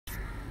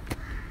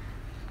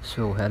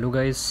So hello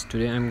guys,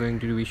 today I'm going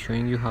to be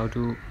showing you how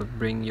to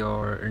bring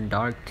your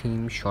dark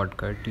theme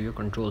shortcut to your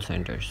control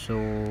center.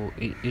 So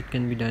it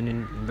can be done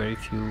in very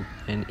few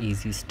and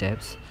easy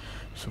steps.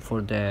 So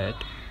for that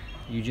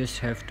you just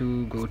have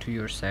to go to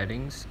your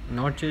settings,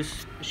 not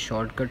just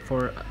shortcut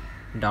for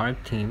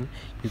dark theme.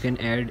 You can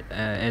add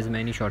as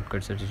many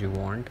shortcuts as you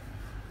want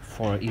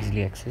for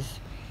easily access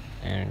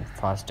and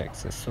fast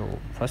access. So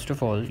first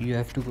of all you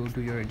have to go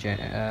to your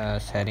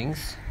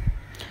settings.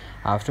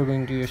 After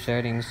going to your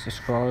settings,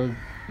 scroll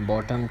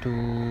bottom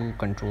to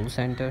control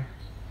center.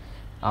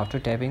 After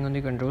tapping on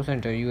the control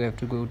center, you have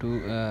to go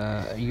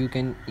to you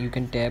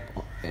can tap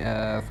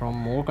from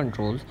more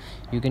controls.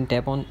 You can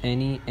tap on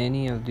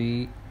any of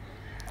the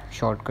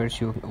shortcuts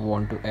you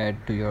want to add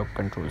to your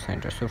control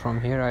center. So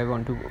from here I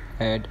want to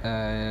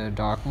add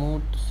dark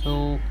mode.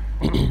 So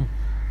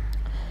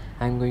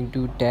I'm going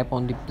to tap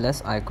on the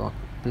plus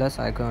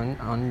icon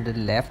on the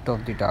left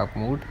of the dark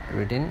mode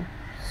written.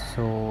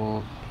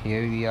 So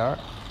here we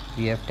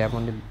have tapped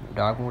on the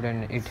dark mode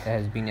and it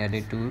has been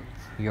added to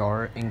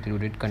your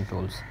included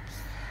controls.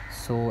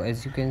 So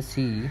as you can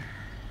see,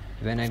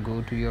 when I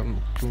go to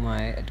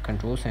my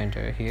control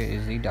center, here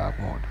is the dark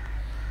mode.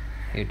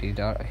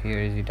 Here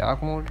is the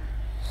dark mode.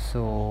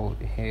 So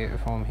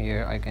from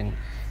here I can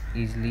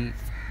easily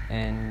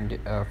and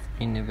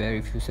in a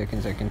very few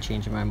seconds I can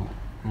change my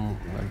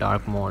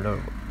dark mode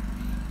or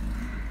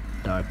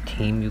dark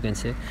theme, you can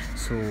say.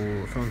 So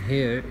from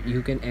here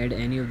you can add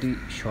any of the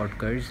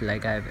shortcuts.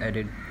 Like I have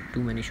added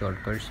too many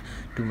shortcuts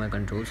to my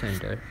control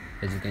center,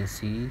 as you can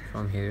see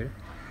from here.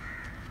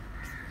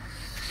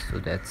 So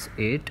that's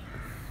it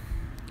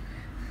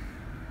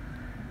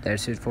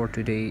for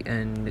today,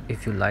 and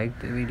if you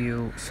liked the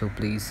video, so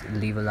please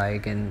leave a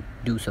like and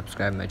do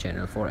subscribe my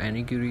channel. For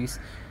any queries,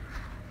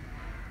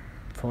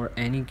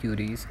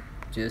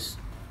 just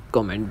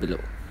comment below.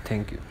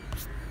 Thank you.